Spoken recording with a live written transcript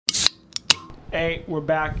Hey, we're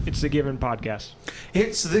back. It's the Given Podcast.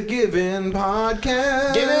 It's the Given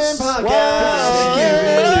Podcast. Given Podcast.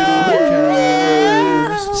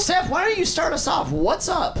 Podcast. Steph, why don't you start us off? What's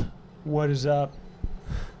up? What is up?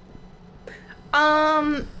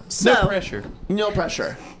 So No pressure. No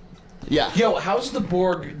pressure. Yeah. Yo, how's the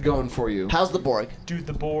Borg going for you? How's the Borg? Dude,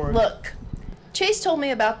 the board. look, Chase told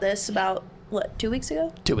me about this about what, 2 weeks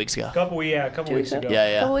ago? 2 weeks ago. Couple weeks ago.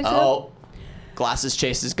 Yeah. Couple weeks Oh, glasses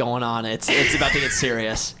chase is going on. It's about to get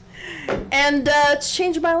serious. And it's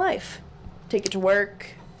changed my life. Take it to work,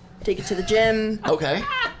 take it to the gym, Okay.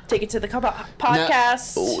 take it to the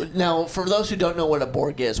podcast. Now, for those who don't know what a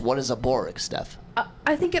Borg is, what is a Borg, Steph?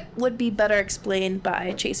 I think it would be better explained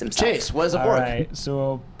by Chase himself. Chase, what is a All Borg? right,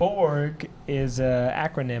 so Borg is an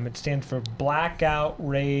acronym. It stands for Blackout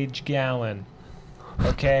Rage Gallon.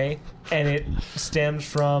 Okay? And it stems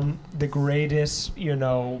from the greatest,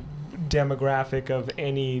 demographic of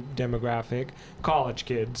any demographic, college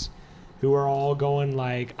kids, who are all going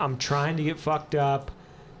like, I'm trying to get fucked up,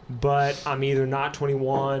 but I'm either not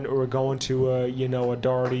 21 or going to a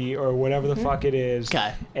darty or whatever the fuck it is.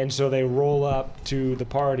 Okay. And so they roll up to the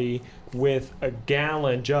party with a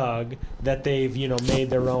gallon jug that they've, made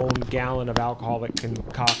their own gallon of alcoholic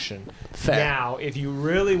concoction. Fair. Now, if you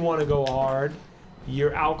really want to go hard,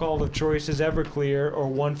 your alcohol of choice is Everclear or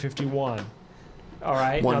 151. All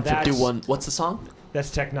right? 151. What's the song?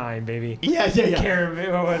 That's Tech 9, baby. Yeah.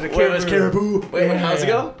 Caribou. What was it? Wait, it was Caribou. Wait, Yeah. how's it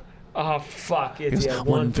go? Oh, fuck. It's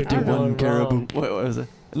 151 Caribou. Wait, what was it?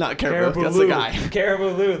 Not Caribou. That's Lou. the guy. Caribou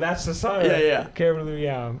Lou. That's the song. Yeah. Caribou Lou,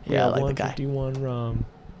 yeah. Yeah, I like the guy. 151 rum.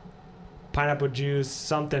 Pineapple juice,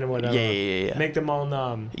 something or whatever. Yeah. Make them all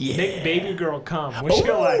numb. Yeah. Make baby girl come. Which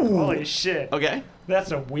you're like, holy shit. Okay.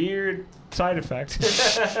 That's a weird side effect.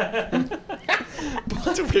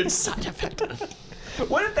 What's a weird side effect?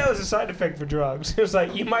 What if that was a side effect for drugs? It was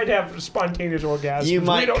like, you might have spontaneous orgasms. You We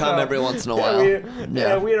might don't come know. every once in a Yeah,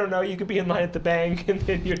 while. we don't know. You could be in line at the bank, and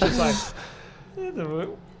then you're just like...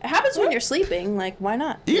 It happens when you're sleeping. Like, why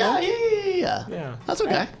not? Yeah. Yeah. That's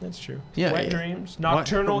okay. That's true. Yeah, Wet yeah. dreams,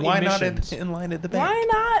 nocturnal Why not emissions. in line at the bank? Why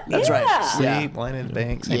not? That's right. Yeah. Sleep, line at the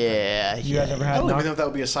bank. same thing. Yeah. You guys ever I had don't even know if that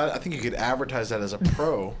would be a side. I think you could advertise that as a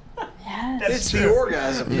pro. Yes. That's It's the true.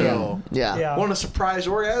 orgasm pill. Yeah. Yeah. Want a surprise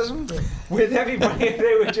orgasm? With everybody,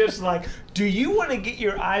 they were just like, do you want to get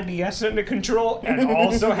your IBS under control and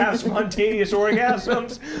also have spontaneous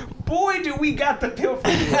orgasms? Boy, do we got the pill for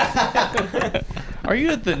you. Are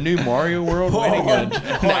you at the new Mario World waiting an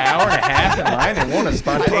hour and a half in line and want a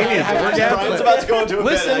spontaneous Brian's orgasm? about to go into a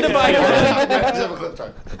Listen bit. to my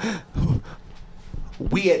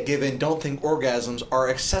We at Given don't think orgasms are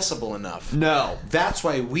accessible enough. No. That's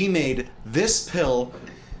why we made this pill,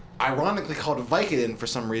 ironically called Vicodin for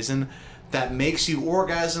some reason, that makes you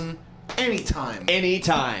orgasm anytime.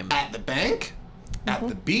 Anytime. At the bank, at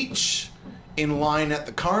the beach, in line at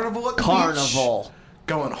the carnival at the Carnival. beach,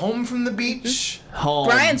 going home from the beach. Home.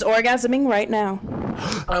 Brian's orgasming right now.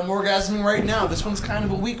 I'm orgasming right now. This one's kind of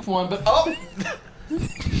a weak one, but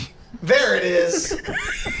there it is.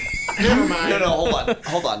 Never mind. No,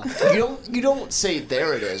 hold on. You don't say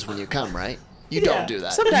there it is when you come, right? You don't do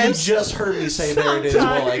that. You Sometimes. just heard me say there it is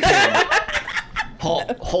while I came.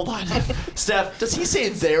 Hold on. Steph, does he say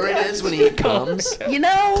there it is when he comes?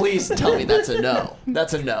 Please tell me that's a no.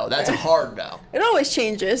 That's a no. That's a hard no. It always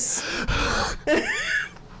changes.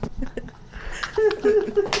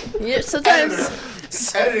 Yeah,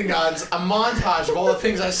 sometimes. Editing gods, a montage of all the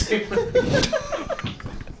things I say.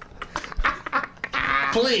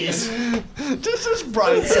 Please. Just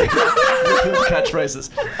Brian saying catchphrases.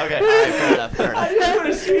 Okay, alright, fair enough. I just want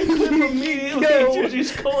to see a clip immediately.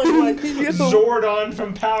 He's calling like Zordon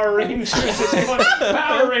from Power Rangers. It's like,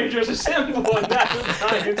 Power Rangers assemble, and that's what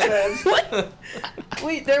Brian says.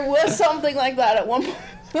 Wait, there was something like that at one point.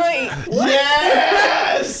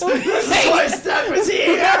 Yes! This is why Steph was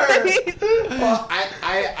here! Well,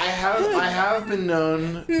 I have been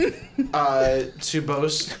known to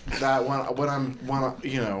boast that when I'm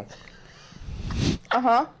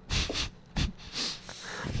Uh-huh.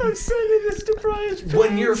 I'm sending this to Brian's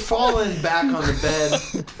when you're falling back on the bed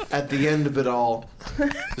at the end of it all,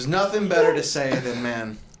 there's nothing better to say than,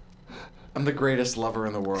 man, I'm the greatest lover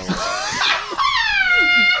in the world.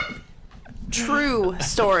 True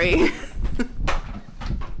story.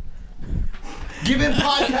 Given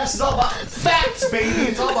Podcast is all about facts, baby.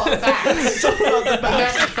 It's all about facts. It's all about the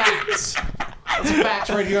facts. It's facts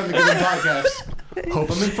right here on the Given Podcast. Hope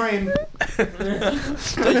I'm in frame.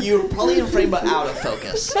 But you're probably in frame but out of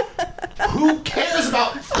focus. Who cares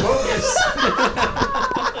about focus?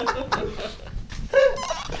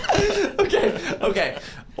 Okay.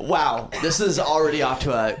 Wow, this is already off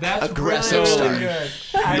to a aggressive really start. good.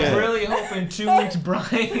 I really hope in 2 weeks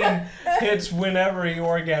Brian hits whenever he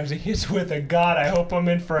orgasms. He hits with a God. I hope I'm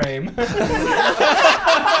in frame.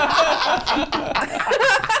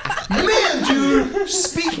 Man, dude.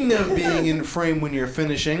 Speaking of being in frame when you're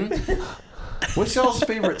finishing, what's y'all's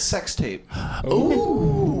favorite sex tape?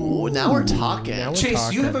 Ooh, now we're talking. Chase,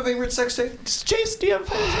 do you have a favorite sex tape? Chase, do you have a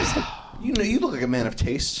favorite sex tape? You know, you look like a man of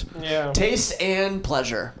taste. Yeah. Taste and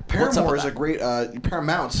pleasure. Paramore is a great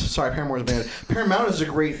Paramount. Sorry, Paramore's a band. Paramount is a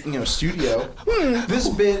great studio. This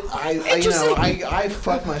bit, I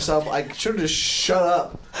fucked myself. I should have just shut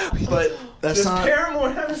up, but that's Does not.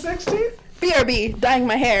 Paramore have a sex tape? BRB, dyeing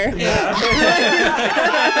my hair.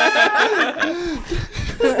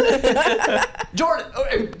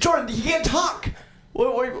 Jordan, he can't talk.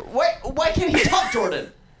 Why can't he talk,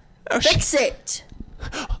 Jordan? Fix it.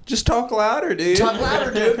 Just talk louder, dude. Talk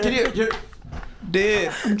louder, dude. Can you? Dude,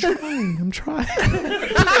 I'm trying.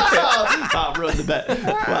 Oh, ruined the bet.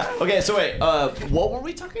 Wow. Okay, so wait. What were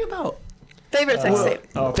we talking about? Favorite sex tape.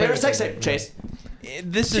 Favorite sex tape, Chase.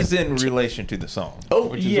 This is in relation to the song. Oh,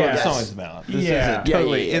 which is yes. what the song is about. This Yeah. isn't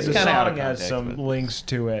totally. Yeah. It's The kind of out of song has context, some but- links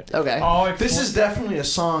to it. Okay. Oh, This is definitely a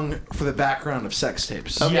song for the background of sex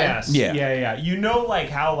tapes. Yes. Yeah. Yeah. You know, like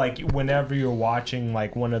how, like whenever you're watching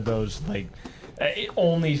like one of those like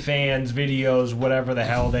OnlyFans videos, whatever the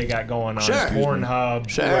hell they got going on, Sure. Pornhub,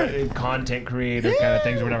 Sure. content creator kind of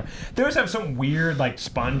things or whatever. They always have some weird like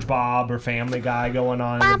SpongeBob or Family Guy going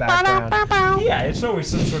on in the background. Yeah, it's always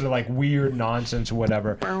some sort of like weird nonsense or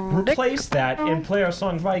whatever. Replace that and play our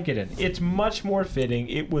song Vicodin. It's much more fitting.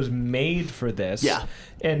 It was made for this. Yeah.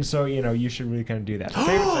 And so, you should really kind of do that.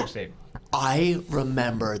 Favorite sex tape? I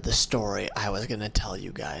remember the story I was going to tell you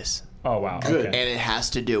guys. Oh, wow. Good. And Okay. it has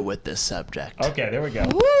to do with this subject. Okay, there we go.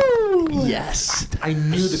 Yes. I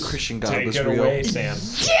knew the Christian God Take was it real. away, Sam.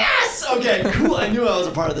 Yes! Okay, cool. I knew I was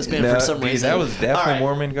a part of this band No, for some dude, reason. that was definitely All right.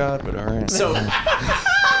 Mormon God, but all right. So, To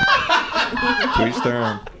each their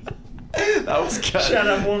own. that was good. Shout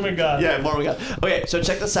out Mormon God. Yeah, more we got. Okay, so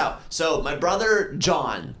check this out. So my brother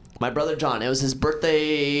John, it was his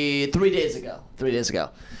birthday 3 days ago.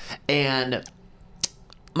 And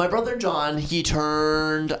my brother John, he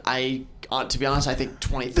turned, to be honest, I think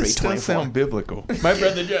 23, This does 24. sound biblical. My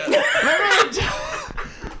brother John.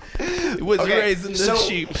 Was Okay, raising the so-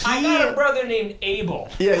 sheep. I got a brother named Abel.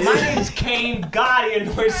 Yeah, My yeah. name's Cain. God, he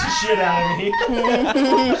annoys the shit out of me.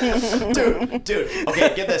 Dude,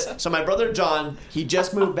 okay, get this. So my brother John, he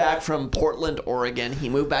just moved back from Portland, Oregon. He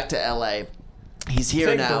moved back to LA. He's here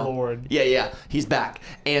Thank now. the Lord. Yeah, he's back.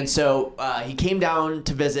 And so he came down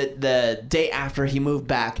to visit the day after he moved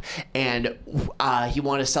back, and he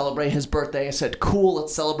wanted to celebrate his birthday. I said, "Cool,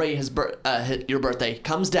 let's celebrate your birthday." He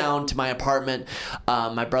comes down to my apartment.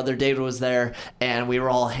 My brother David was there, and we were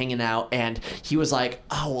all hanging out. And he was like,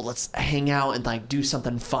 "Oh, well, let's hang out and like do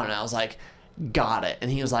something fun." And I was like, "Got it." And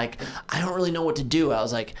he was like, "I don't really know what to do." I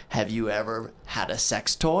was like, "Have you ever had a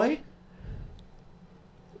sex toy?"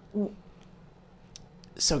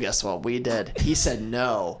 So guess what we did? He said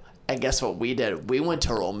no. And guess what we did? We went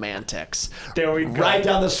to Romantics. There we go. Right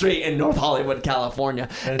down the street in North Hollywood, California.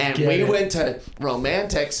 Let's And get we it. went to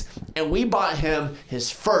Romantics and we bought him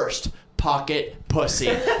his first pocket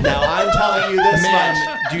pussy. Now I'm telling you this Man,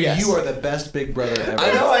 much. dude, Yes. you are the best big brother ever.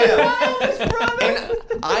 I know I am. And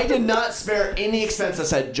I did not spare any expense. I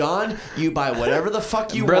said, "John, you buy whatever the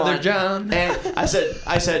fuck you Brother want." John. And I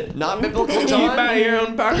said, "Not biblical, John." You buy your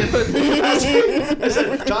own pocket pussy. I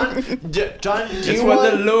said, John, do That's you what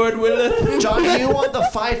want the Lord willeth. John, do you want the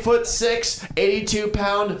 5'6",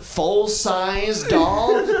 82-pound, full-size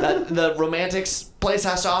doll that the Romantics place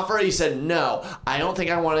has to offer? He said, "No, I don't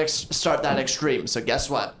think I want to start that extreme." So guess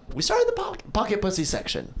what? We started the pocket pussy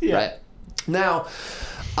section. Yeah. Right now,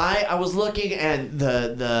 I was looking and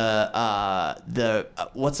the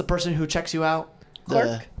what's the person who checks you out?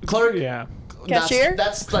 The clerk. Yeah. Cashier?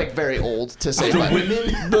 That's like very old to say. But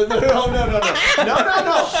women? No. The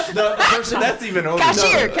person. That's even older.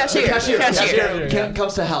 Cashier, The cashier, cashier Yeah.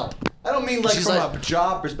 comes to help. I don't mean like She's from like- a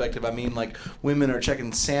job perspective. I mean like women are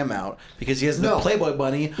checking Sam out because he has the No. Playboy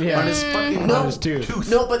bunny Yeah. on his fucking No. On his tooth.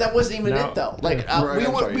 No, but that wasn't even No. it though. Like Right, we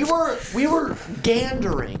I'm were sorry. we were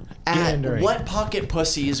gandering at Gandering. what pocket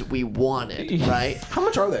pussies we wanted, right? How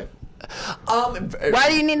much are they? Why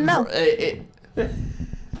do you need to know?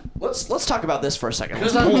 Let's talk about this for a second.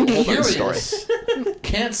 Because Let's I'm hold on the curious.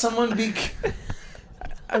 Can't someone be?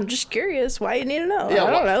 I'm just curious why you need to know. Yeah, I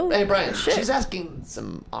don't well, know. Hey, Brian, Shit. she's asking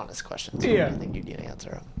some honest questions. Yeah. I think you need to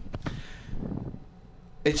answer them.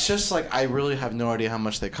 It's just like I really have no idea how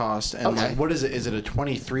much they cost, and like, what is it? Is it a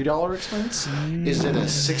 $23 expense? Is it a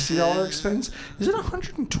 $60 expense? Is it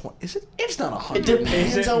 $120? Is it? It's not $100. It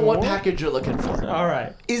depends on what package you're looking for. All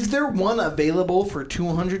right. Is there one available for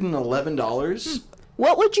 $211?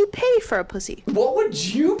 What would you pay for a pussy? What would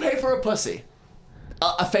you pay for a pussy?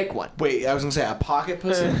 A fake one. Wait, I was gonna say a pocket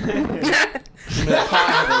pussy. A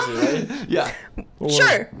pocket pussy, right? Yeah.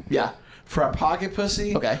 Sure. Yeah. For a pocket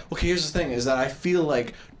pussy? Okay. Okay, here's the thing, is that I feel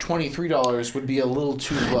like $23 would be a little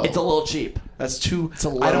too low. It's a little cheap. That's too... It's a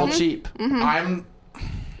little cheap. I'm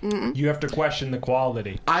You have to question the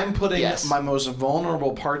quality. I'm putting Yes. my most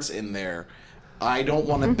vulnerable parts in there. I don't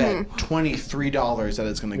want to bet $23 that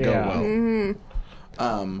it's going to go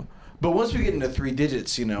well. But once we get into 3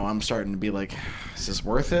 digits, you know, I'm starting to be like, is this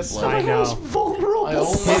worth it? Like, I know. Vulnerable. I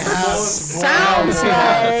only have Sounds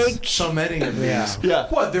like so many of these. Yeah.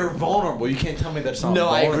 What? They're vulnerable. You can't tell me that's not No,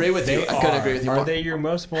 I vulnerable. agree with you. I couldn't agree with you Are more. they your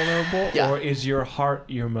most vulnerable, Yeah. or is your heart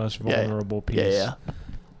your most vulnerable piece? Yeah.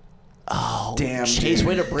 Oh, Damn, Chase, dude.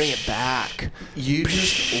 way to bring it back. You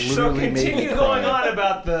just So literally made me continue cry. going on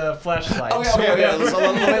about the fleshlight. Okay. So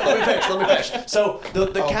let me finish. So the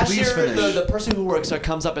cashier, please finish. the person who works there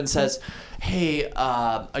comes up and says, "Hey,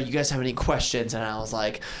 you guys have any questions?" And I was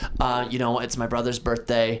like, "You know, it's my brother's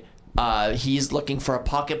birthday. He's looking for a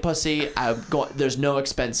pocket pussy. There's no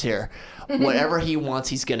expense here. Whatever he wants,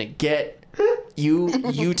 he's gonna get."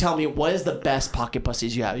 You tell me, what is the best pocket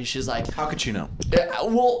pussies you have? She's like, How could you know?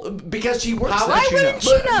 well, because she works How there. would you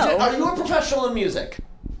wouldn't know? you know? Are you a professional in music?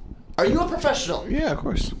 Are you a professional? Yeah, of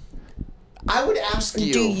course. I would ask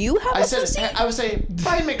you. Do you have I a said, pussy? I would say,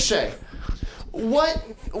 Brian McShay,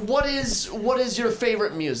 what is your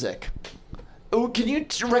favorite music? Oh, can you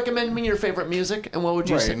recommend me your favorite music? And what would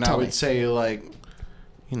you say? And I Tell me. would say, like,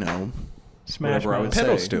 you know, Smash whatever I Mouth. would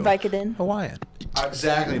Pedal say. stool. Vicodin. Hawaiian.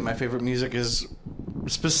 Exactly. My favorite music is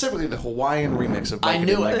specifically the Hawaiian remix of I Vicodin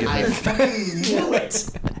knew by it. Good I Night. fucking knew it.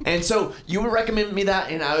 And so you would recommend me that,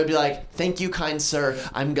 and I would be like, "Thank you, kind sir.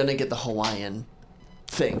 I'm gonna get the Hawaiian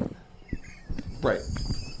thing." Right.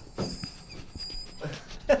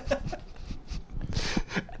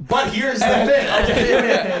 But here's the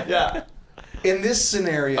thing. Yeah. In this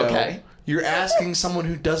scenario, Okay. you're asking someone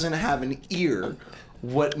who doesn't have an ear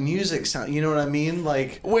what music sound. You know what I mean?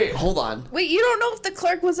 Like, Wait, hold on. Wait, you don't know if the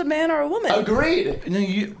clerk was a man or a woman. Agreed. no, you.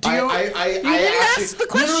 you- I didn't actually, ask the No,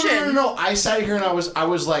 question. No. I sat here and I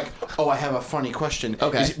was like, oh, I have a funny question.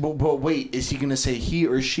 Okay. But wait, is he gonna say he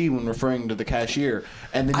or she when referring to the cashier?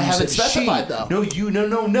 And then I you haven't said specified, she. though.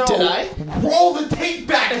 No, no. Did I? Roll the tape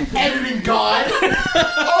back, editing god.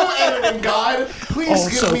 Oh, editing god,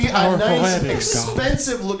 please give me a nice,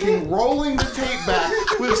 expensive-looking rolling the tape back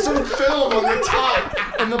with some film on the top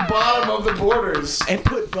and the bottom of the borders. And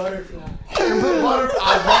put butterfly. And put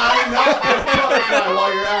why not put butterfly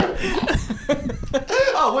while you're at it?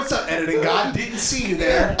 Oh, what's up, editing god? Didn't see you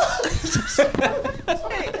there.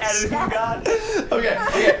 Editing God.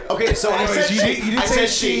 Okay. So I said she. I said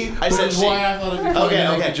she. I said she. Why I thought it'd be funny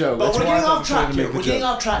to make a joke. But That's we're why I getting thought off it was funny track to here. make a We're getting joke.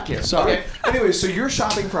 off track here. Sorry. Okay. Anyway, so you're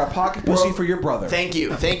shopping for a pocket pussy for your brother. Thank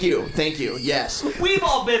you. Yes. We've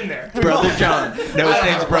all been there. Brother John. No, his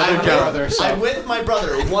name's Brother I'm John. with- I'm with my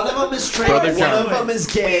brother. One of them is straight. Brother One John. of them is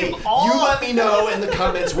gay. You let me know in the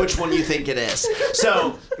comments which one you think it is.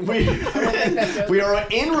 So we are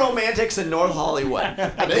in romantics in North Hollywood. I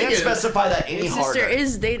can't specify that any His sister harder.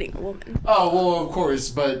 is dating a woman. Oh well, of course,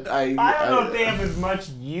 but I don't know if they have as much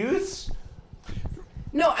use.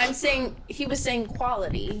 No, I'm saying he was saying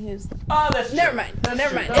quality. He was, Oh, that's never mind.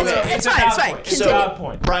 Never mind. Okay. It's a fine. valid It's fine. point. It's a Continue. valid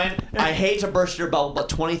point. Brian, I hate to burst your bubble, but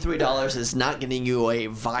 $23 is not getting you a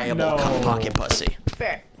viable No. pocket pussy.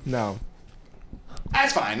 Fair. No.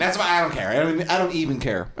 That's fine. I don't care. I don't even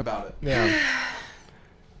care about it. Yeah.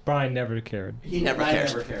 Brian never cared. He never I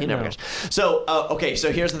cares. never care. He never No. cares. So, okay,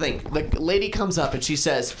 so here's the thing. The lady comes up and she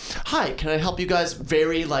says, "Hi, can I help you guys?"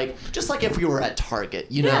 Very just like if we were at Target,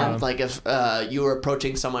 you know, Yeah. like if you were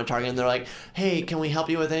approaching someone at Target and they're like, "Hey, can we help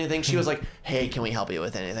you with anything?" She was like, "Hey, can we help you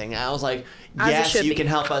with anything?" And I was like, As it "Yes, should you be. can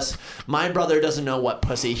help us." My brother doesn't know what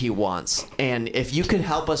pussy he wants, and if you could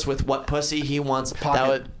help us with what pussy he wants, that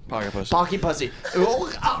would Pocket pussy. pocket pussy. Well,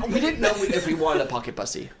 we didn't know if we wanted a pocket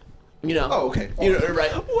pussy. You know. Oh, okay. You know, right.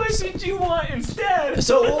 What did you want instead?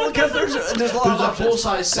 So, because there's a lot There's of a options.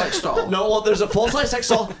 full-size sex doll. No, well, there's a full-size sex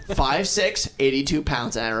doll, 5'6", 82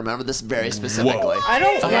 pounds, and I remember this very specifically. I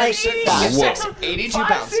don't like 5'6", 82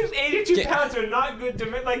 pounds. 5'6", 82 pounds are not good to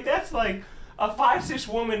make. Like, that's like a 5'6"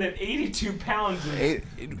 woman at 82 pounds is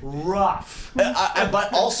rough.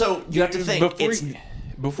 But also, you have to think,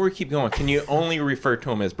 before we keep going, can you only refer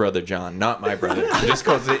to him as Brother John, not my brother? Just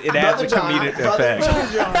because it adds a comedic effect.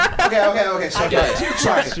 Okay. So, sorry.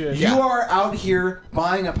 questions. You are out here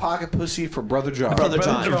buying a pocket pussy for Brother John. Brother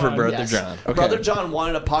John. For Brother Yes. John. Okay. Brother John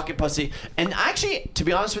wanted a pocket pussy, and actually, to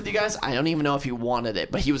be honest with you guys, I don't even know if he wanted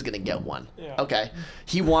it, but he was gonna get one. Yeah. Okay,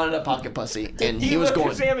 he wanted a pocket pussy, and he was looked at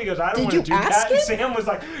going. Sam, he goes, I don't Did want to you do ask that. And him? Sam was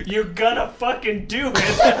like, you're gonna fucking do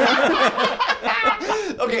it.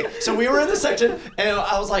 Okay, so we were in the section, and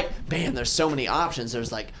I was like, man, there's so many options.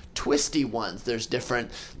 There's like twisty ones. There's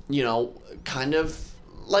different, kind of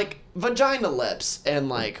like vagina lips, and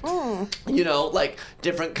like, like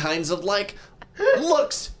different kinds of like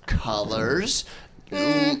looks, colors,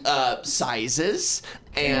 sizes,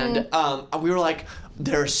 and we were like,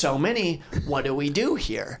 there are so many. What do we do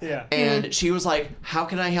here? Yeah. And she was like, how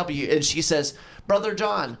can I help you? And she says, Brother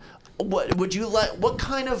John, what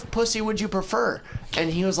kind of pussy would you prefer? And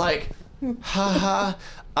he was like,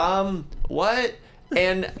 what?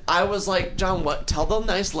 And I was like, John, tell the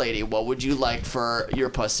nice lady, what would you like for your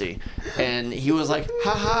pussy? And he was like,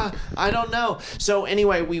 I don't know. So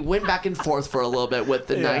anyway, we went back and forth for a little bit with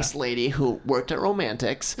the nice lady who worked at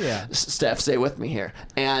Romantics. Yeah. Steph, stay with me here.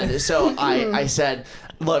 And so I said,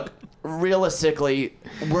 look, realistically,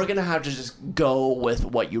 we're going to have to just go with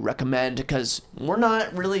what you recommend because we're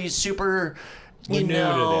not really super... We're new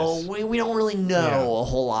to this. we don't really know a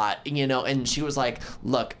whole lot, and she was like,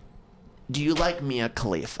 look, do you like Mia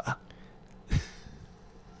Khalifa?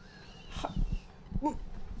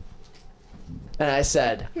 And I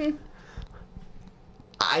said,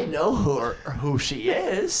 I know who she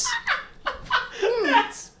is.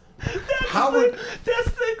 That's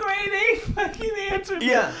the grade A fucking answer.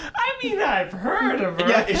 Yeah. I mean, I've heard of her.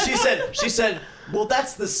 Yeah, and she said, well,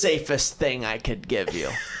 that's the safest thing I could give you.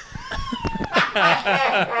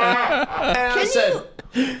 And I said,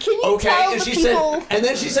 Can you okay, tell and the she people? said, and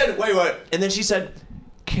then she said, wait, and then she said,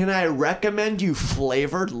 can I recommend you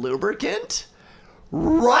flavored lubricant?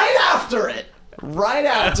 Right after it.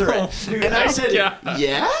 And I said,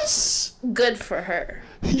 yes? Good for her.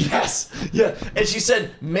 Yes. Yeah. And she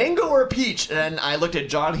said, mango or peach? And I looked at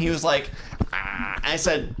John, he was like, I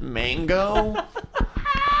said, mango?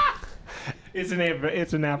 It's an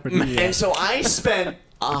aphrodisiac. And so I spent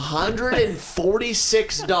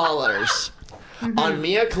 $146 on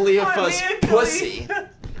Mia Khalifa's pussy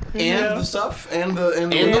and The stuff and the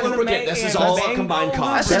lubricant. This is all a combined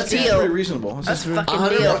cost. That's a That's deal. pretty reasonable. That's That's fucking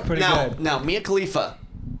 100 deal. pretty now, good. Now, Mia Khalifa,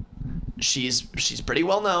 she's pretty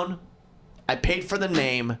well known. I paid for the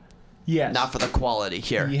name, yes. not for the quality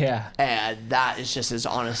here. Yeah. And that is just as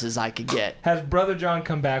honest as I could get. Has Brother John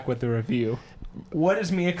come back with a review? What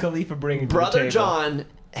is Mia Khalifa bringing to the Brother table? John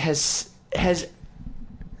has.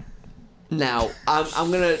 Now,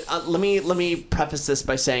 I'm gonna let me preface this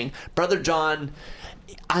by saying, Brother John,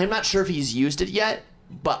 I'm not sure if he's used it yet,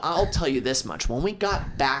 but I'll tell you this much: when we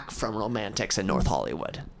got back from Romantics in North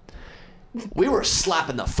Hollywood, we were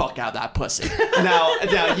slapping the fuck out of that pussy. Now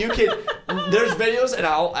you can. There's videos, and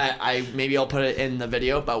I maybe I'll put it in the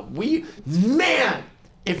video, but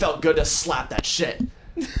it felt good to slap that shit.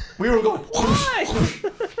 We were going.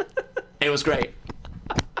 It was great.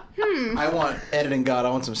 I want editing God. I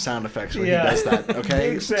want some sound effects when Yeah. he does that.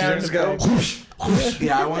 Okay, Big sound Just go.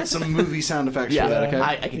 Yeah, I want some movie sound effects Yeah, for that. Okay.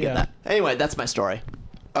 I can get Yeah. that. Anyway, that's my story.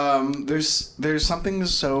 There's something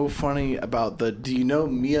so funny about do you know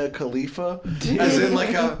Mia Khalifa? As in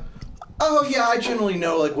like oh yeah, I generally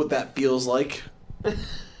know like what that feels like.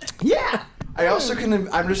 Yeah. I also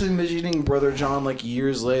I'm just envisioning Brother John like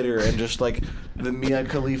years later and just like the Mia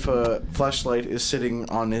Khalifa fleshlight is sitting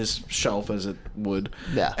on his shelf as it would.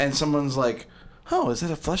 Yeah. And someone's like, oh, is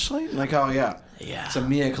that a fleshlight? Like, oh yeah. Yeah. It's a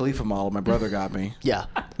Mia Khalifa model my brother got me. Yeah.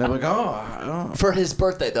 And I'm like, oh. For his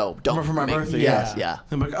birthday, though. Don't For my birthday, Yes, yeah. yeah.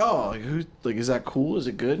 I'm like, oh, is that cool? Is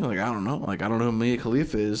it good? And I'm like, I don't know. Like, I don't know who Mia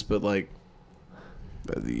Khalifa is, but like,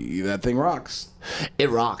 that thing rocks. It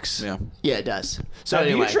rocks. Yeah. Yeah, it does. So Have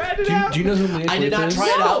anyway, you tried it out? Do you know who Mia I did not Khalifa try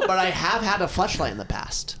is? it out, but I have had a fleshlight in the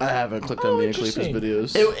past. I haven't clicked on Mia Khalifa's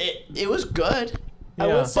interesting. videos. It was good. I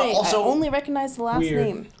Yeah. will say, also- I only recognize the last Weird.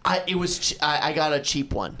 name. I got a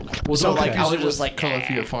cheap one. Well, So like I was with just like,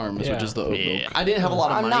 Calafia Farms, Yeah. which is the oat yeah. milk. I didn't have a lot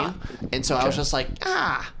of I'm money, not. and so I was just like,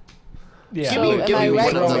 Yeah. Give me am I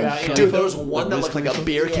right? one of them. Yeah. Dude, there was one that looked like a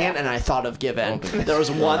beer can, and I thought of giving. There was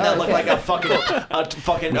one that looked like a fucking, oh my,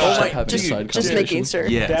 Just, Dude, just making sure.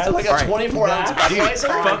 Yeah. That's like a 24-ounce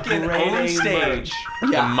Budweiser. Fucking Grade on A stage.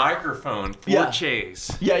 merch. The microphone for Yeah.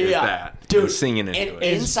 Chase. Yeah, is yeah. that. Dude, and singing into and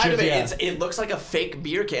it. inside of it, Yeah. it looks like a fake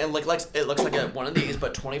beer can. It looks like one of these,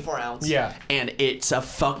 but 24 ounce. Yeah. And it's a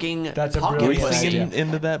fucking That's a pocket brilliant pussy. idea.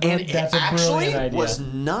 Into that, bud? And That's it a actually brilliant idea. was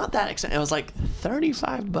not that expensive. It was like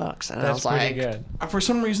 $35, and I That's was pretty like, good. For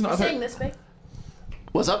some reason, I Saying thought this big?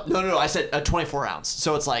 "What's up?" No. I said a 24 ounce,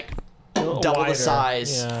 so it's like little double wider, the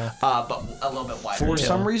size, yeah. but a little bit wider. for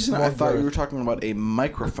some reason I More thought you girth. were talking about a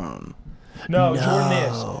microphone. No, Jordan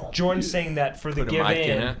is. Jordan's saying that for the Put a give mic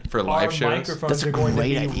in in, it for live our shows? microphones That's a are going to great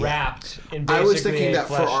be idea. wrapped in I was basically thinking a that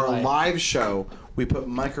for our fleshlight. live show, we put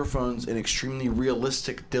microphones in extremely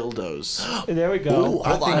realistic dildos. There we go. Ooh, hold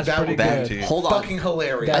I on. think That's that pretty would That good. too. Hold on. fucking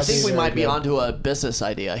hilarious. I That'd think be we very might be good. onto a business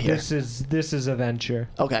idea here. This is a venture.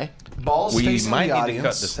 Okay. Balls We facing might the need audience. to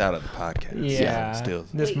cut this out of the podcast. Yeah. Still.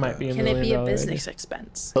 This might be a Can it be a $1 million business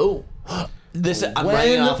expense? Oh, this I'm When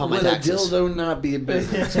writing it off on my would taxes. a dildo not be a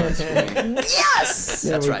business? Yes,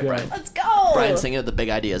 There that's we right, go. Brian. Let's go! Brian's thinking of the big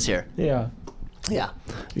ideas here. Yeah. Yeah.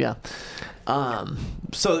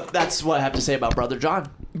 So that's what I have to say about Brother John.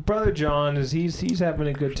 Brother John he's having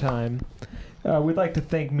a good time. We'd like to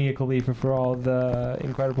thank Mia Khalifa for all the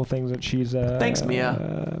incredible things that she's Thanks,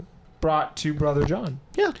 Mia. brought to Brother John.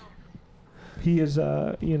 Yeah. He is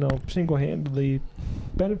single-handedly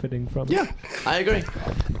benefiting from it. Yeah, I agree.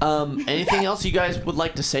 Anything else you guys would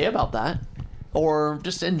like to say about that, or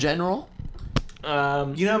just in general?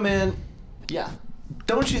 You know, man, Yeah.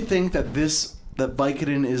 don't you think that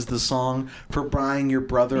Vicodin is the song for buying your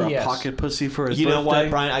brother a Yes. pocket pussy for his You birthday? know what,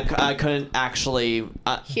 Brian? I couldn't actually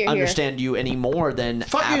Here. understand you any more than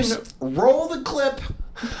Fucking roll the clip,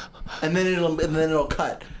 and then it'll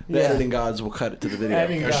cut. The Yeah. editing gods will cut it to the video.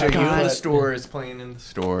 Editing Or God. show you in the God. store. It's playing in the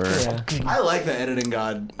store. Yeah. I like the editing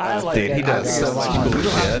god. I like Dude, he that does guy so a much lot. cool We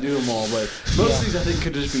don't have to shit. do them all, but most of these I think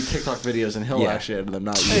could just be TikTok videos, and he'll Yeah. actually edit them,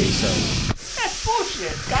 not you. So, That's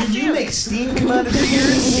bullshit. can you make steam come out of your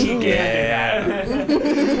ears? He can't do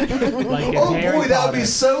that. Like in Oh Harry boy, that would be Potter.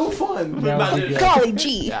 so fun. That would be good. Golly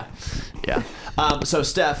gee. Yeah. So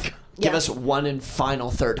Steph, give Yeah. us one and final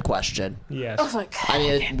third question. Yes. Oh my god. I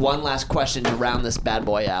need one last question to round this bad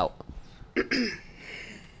boy out.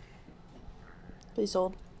 Please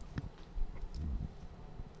hold.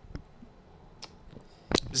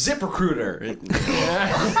 ZipRecruiter.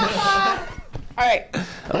 Alright.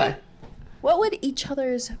 Okay. What would each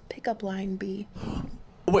other's pickup line be?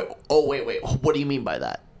 Wait. What do you mean by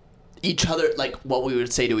that? Each other, like what we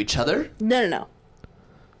would say to each other? No.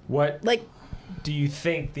 What Like, do you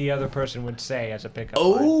think the other person would say as a pickup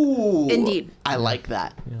line? Oh, Indeed. I like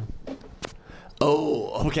that. Yeah.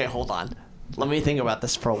 Oh, okay. Hold on. Let me think about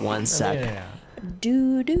this for 1 sec. Yeah.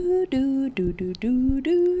 do do do do do do do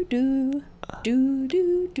do do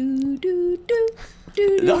do do do do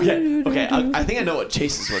do. Okay. I think I know what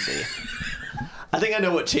Chase's would be. I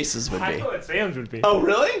know what Sam's would be. Oh,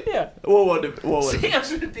 really? Yeah. What would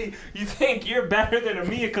Sam's would be, you think you're better than a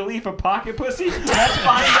Mia Khalifa pocket pussy? Let's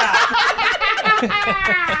find out.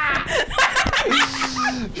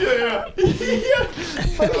 Yeah.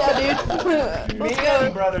 Yeah, dude. Me Let's and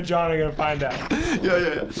go. Brother John are going to find out.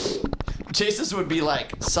 Yeah. Chase's would be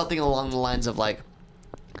like something along the lines of like,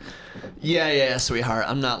 yeah, sweetheart,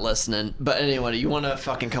 I'm not listening. But anyway, you want to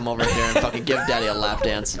fucking come over here and fucking give daddy a lap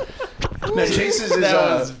dance? No, Chase's is.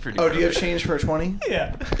 That was pretty Do you have change for a 20?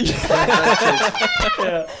 Yeah.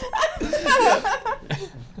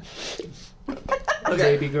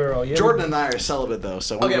 Okay. Baby girl. You ever- Jordan and I are celibate though,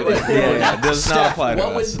 so we Okay, would- wait. Yeah, it does not Steph, apply to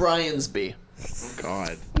what us. would Brian's be?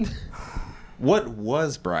 God. What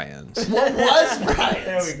was Brian's? What was There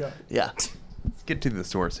Brian's? we go. Yeah. Let's get to the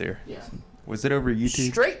source here. Yeah. Was it over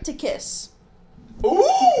YouTube? Straight to kiss.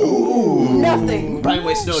 Ooh. Nothing. Brian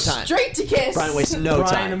wastes no time. Straight to kiss. Brian wastes no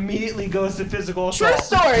Brian time. immediately goes to physical True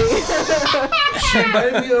assault. story. She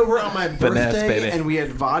invited me over on my Finesse, birthday, baby. and we had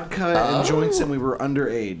vodka and joints, and we were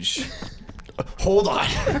underage. Hold on.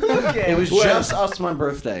 Okay. It was just us on my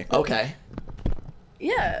birthday. Okay.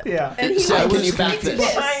 Yeah. Yeah. And he So was can you straight back to this?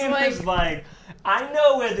 kiss. Brian Like, was like, I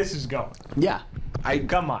know where this is going. Yeah.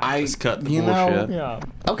 Come on. Just cut the you bullshit. know,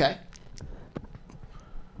 Yeah. Okay.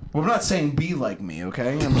 well, I'm not saying be like me,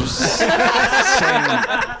 okay? I'm just saying.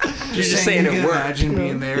 You're just saying you it can worked. imagine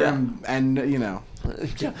being there, Yeah. and you know.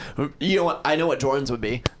 Yeah. You know what? I know what Jordan's would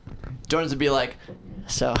be. Jordan's would be like,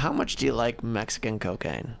 so how much do you like Mexican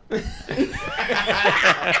cocaine?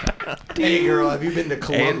 Hey, girl, have you been to It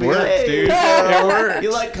Colombia? works, dude. It works.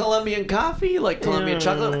 You like Colombian coffee? You like Colombian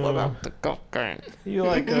chocolate? What about the cocaine? You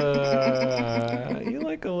like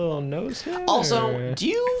a little nose hair? Also, or- do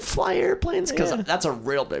you fly airplanes? Because Yeah. that's a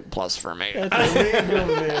real big plus for me. That's a real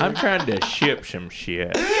bit. I'm trying to ship some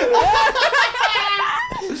shit.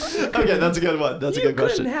 Okay, that's a good one. That's a good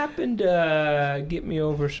question. You couldn't happen to get me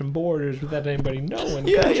over some borders without anybody knowing.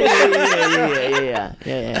 Yeah.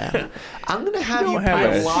 I'm gonna have you don't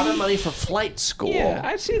have pay a a- lot of money for flight school. Yeah,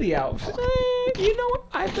 I see the outfit. You know what?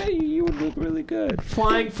 I bet you would look really good.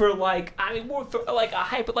 Flying for more for like a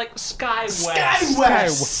hyper, like SkyWest. SkyWest.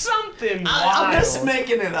 Something I'm wild. just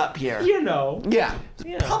making it up here. You know. Yeah,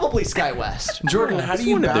 Yeah. probably SkyWest. Jordan, how do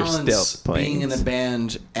you one of their balance stealth being in a planes.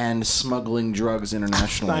 band and smuggling drugs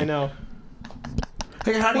internationally? I know.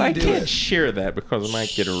 Like, how do Well, you I do can't it? share that because I might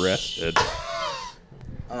get arrested.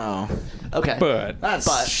 Oh, Okay, But that's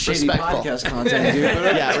But shitty respectful. podcast content, dude.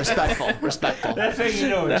 But yeah, respectful. That's how you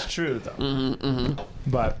know it's true, though.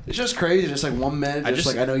 But it's just crazy. Just like one minute, I just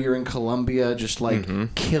just- like I know you're in Colombia, just like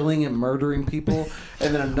killing and murdering people,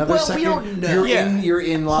 and then another Well, we second don't know. you're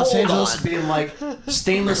in Los Hold Angeles, on. being like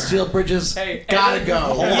stainless steel bridges, Hey, gotta and- go.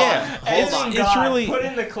 Hold Yeah. Editing It's God really- put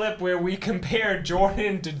in the clip where we compared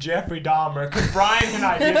Jordan to Jeffrey Dahmer because Brian and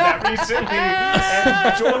I did that recently,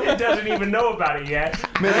 and Jordan doesn't even know about it yet.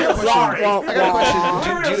 Man, I got a question. Sorry. I got a question.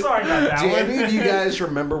 We're real sorry about that Do one. any of you guys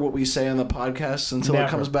remember what we say on the podcast until Never.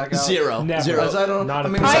 it comes back out? Zero. Never. Zero. Because I don't. Not I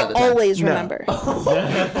a mean, percent. I always remember. we'll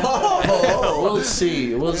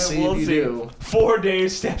see. We'll see We'll if you see. do. 4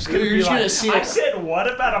 days, Steph's gonna You're be just like, gonna see I it. said what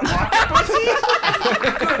about a pocket pussy?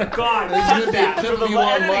 Good God. There's cut gonna be a that clip for the of you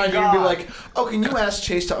editing online. You're gonna be God. like, "Oh, can you ask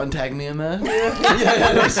Chase to untag me in that?"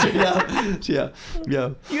 Yeah.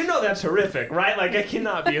 You know that's horrific, right? Like, I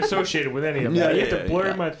cannot be associated with any of that. Yeah, You have yeah, to blur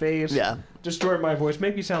yeah. my face, Yeah. distort my voice,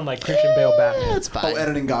 make me sound like Christian Bale Batman. That's fine. Oh,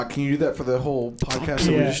 editing God, can you do that for the whole podcast? that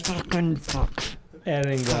we Yeah. just-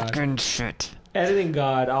 Editing God. Editing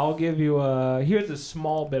God, I'll give you here's a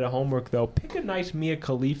small bit of homework, though. Pick a nice Mia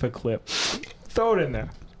Khalifa clip. Throw it in there.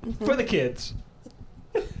 For the kids.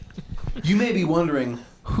 You may be wondering,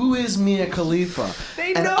 who is Mia Khalifa?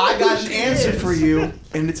 They And know I got who an she answer is. for you,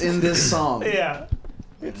 and it's in this song. Yeah.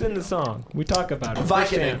 It's in the song. We talk about it. Vicodin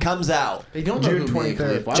firsthand. comes out. They don't know June who Mia 23rd.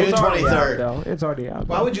 Khalifa. Why June would- It's already 23rd. out, though. It's already out.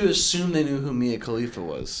 Why would you assume they knew who Mia Khalifa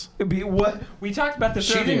was? It'd be what we talked about this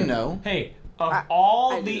She earlier. didn't know. Hey, of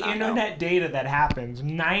all I did the not internet data that happens,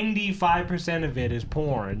 95% of it is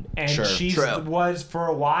porn, and Sure. she True. was for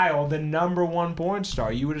a while the #1 porn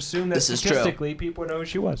star. You would assume that This is true. statistically people would know who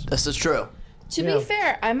she was. This is true. To Yeah. be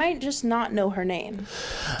fair, I might just not know her name.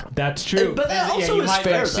 That's true. But that also you is might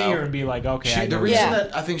fair, like, see though. her and be like, okay, I The know. reason Yeah.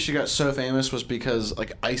 that I think she got so famous was because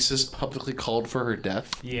like ISIS publicly called for her death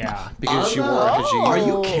Yeah. because she wore a Are hijab.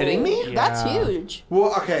 you kidding me? Yeah. That's huge.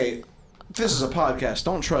 Well, okay, this is a podcast.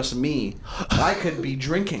 Don't trust me. I could be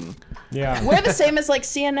drinking. Yeah. We're the same as like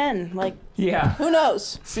CNN. Like, Yeah. who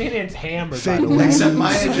knows? CNN's hammered, by the way. Except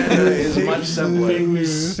my agenda is much Fake simpler.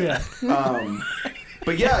 news. Yeah.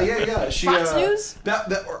 But yeah. She, Fox News?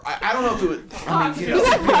 Or I don't know if it would. I mean, You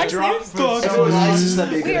got Fox News? if it was ISIS,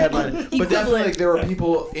 that'd be a good Weird. headline. But definitely, Equivalent. like, there were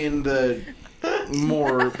people in the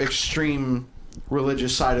more extreme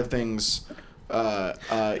religious side of things.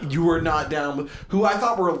 You were not down with, who I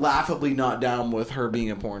thought were laughably not down with her being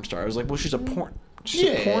a porn star. I was like, well, she's a porn. She's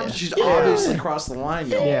a porn. She's obviously crossed the line,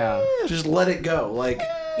 y'all. Yeah. Just let it go. Like,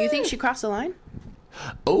 You think she crossed the line?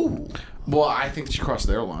 Oh, well, I think she crossed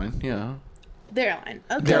their line. Yeah, Their line.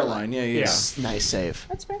 Okay. their line. Yeah. Yeah. nice save.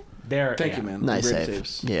 That's fair. There. Thank yeah. you, man. Nice Great save.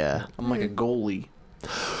 saves. Yeah. I'm like a goalie.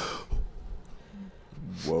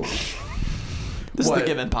 Whoa. This is What? the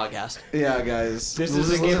Given podcast. Yeah, guys. This is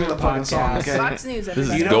Listen a to Given the fucking song, podcast. okay? Fox News, This is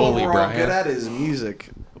everybody. You know what Goalie, we're all Brian. good at is music.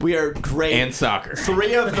 We are great. And soccer.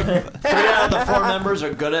 Three out of the 4 members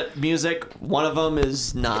are good at music. One of them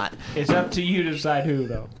is not. It's up to you to decide who,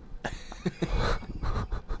 though.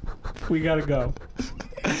 We gotta go.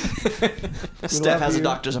 Steph has a you.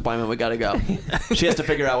 doctor's appointment. We gotta go. She has to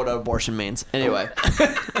figure out what abortion means. Anyway.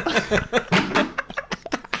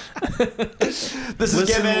 This is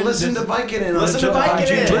Given. Listen to Vicodin. Listen to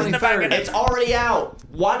Vicodin. June 23rd. It's already out.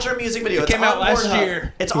 Watch our music video. It came out last Pornhub.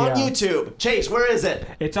 year. It's on Yeah. YouTube. Chase, where is it?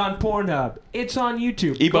 It's on Pornhub. It's on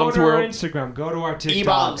YouTube. E-Bombs Go to our World. Instagram. Go to our TikTok.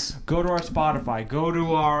 E-Bombs. Go to our Spotify. Go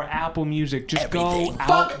to our Apple Music. Just Everything. go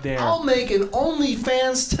out Fuck, there. I'll make an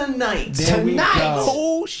OnlyFans tonight. There we Tonight. go.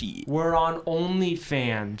 Oh shit. We're on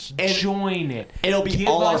OnlyFans. And Join it. it'll be Give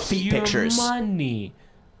all our us feet your pictures. money.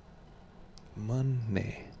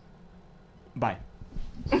 Money. Bye.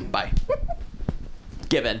 Bye.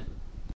 Given.